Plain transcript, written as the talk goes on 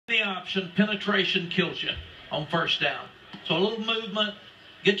option, penetration kills you on first down. So a little movement,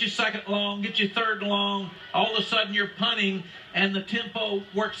 get you second long, get you third long. All of a sudden you're punting, and the tempo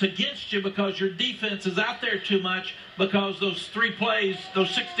works against you because your defense is out there too much, because those 3 plays, those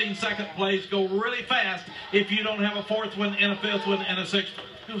 16-second plays go really fast if you don't have a 4th one and a 5th one and a 6th one.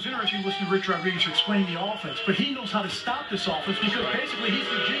 It was interesting listening to Rich Rodriguez explain the offense, but he knows how to stop this offense because basically he's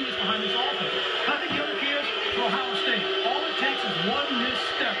the genius behind this offense. I think the other key is for Ohio State, all it takes is one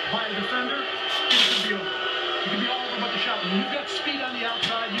misstep by a defender, and it can be over. It can be all over but the shot. When you've got speed on the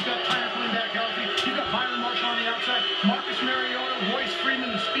outside, you've got Tyler coming back healthy, you've got Byron Marshall on the outside, Marcus Mariota, Royce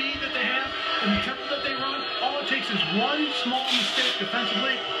Freeman, the speed that they have, and the tempo that they run, all it takes is one small mistake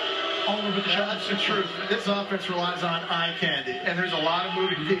defensively, all over but the shot. That's the truth. This offense relies on eye candy, and there's a lot of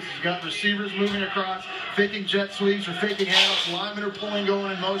moving pieces. You've got receivers moving across, faking jet sweeps or faking handoffs, linemen are pulling,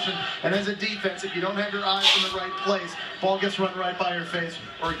 going in motion, and as a defense, if you don't have your eyes in the right place, ball gets run right by your face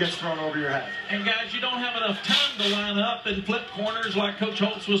or it gets thrown over your head. And guys, you don't have enough time to line up and flip corners like Coach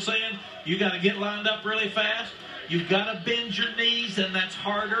Holtz was saying. You got to get lined up really fast. You've got to bend your knees, and that's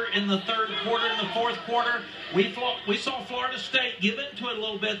harder in the 3rd quarter and the 4th quarter. We saw Florida State give into it a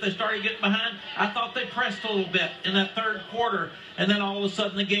little bit. They started getting behind. I thought they pressed a little bit in that 3rd quarter, and then all of a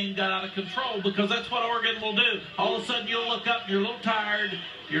sudden the game got out of control, because that's what Oregon will do. All of a sudden you'll look up and you're a little tired.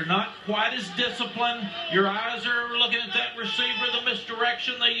 You're not quite as disciplined. Your eyes are looking at that receiver, the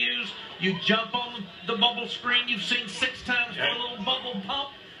misdirection they use. You jump on the bubble screen you've seen 6 times for a little bubble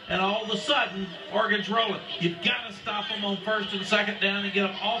pump. And all of a sudden, Oregon's rolling. You've got to stop them on 1st and 2nd down and get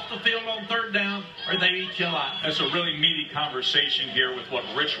them off the field on 3rd down, or they eat you alive. That's a really meaty conversation here with what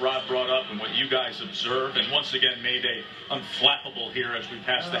Rich Rod brought up and what you guys observed. And once again, Mayday unflappable here as we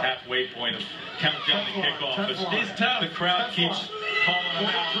pass the halfway point of countdown to kickoff. He's tough. The crowd keeps calling him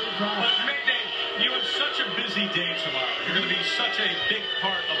out. But Mayday, you have such a busy day tomorrow. You're going to be such a big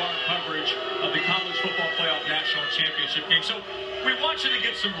part of our coverage of the College Football Playoff National Championship game. So we want you to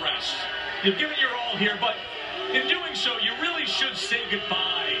get some rest. You've given your all here, but in doing so, you really should say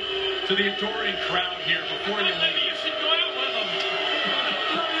goodbye to the adoring crowd here before you leave. You should go out with them.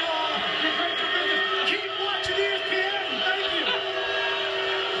 You're great for business. Keep watching ESPN. Thank you.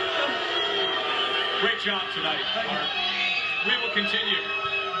 Great job tonight, Mark. We will continue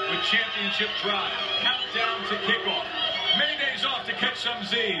with Championship Drive. Countdown to kickoff. Mayday's off to catch some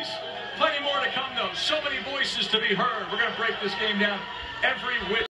Z's. Plenty more to come, though. So many voices to be heard. We're going to break this game down every week.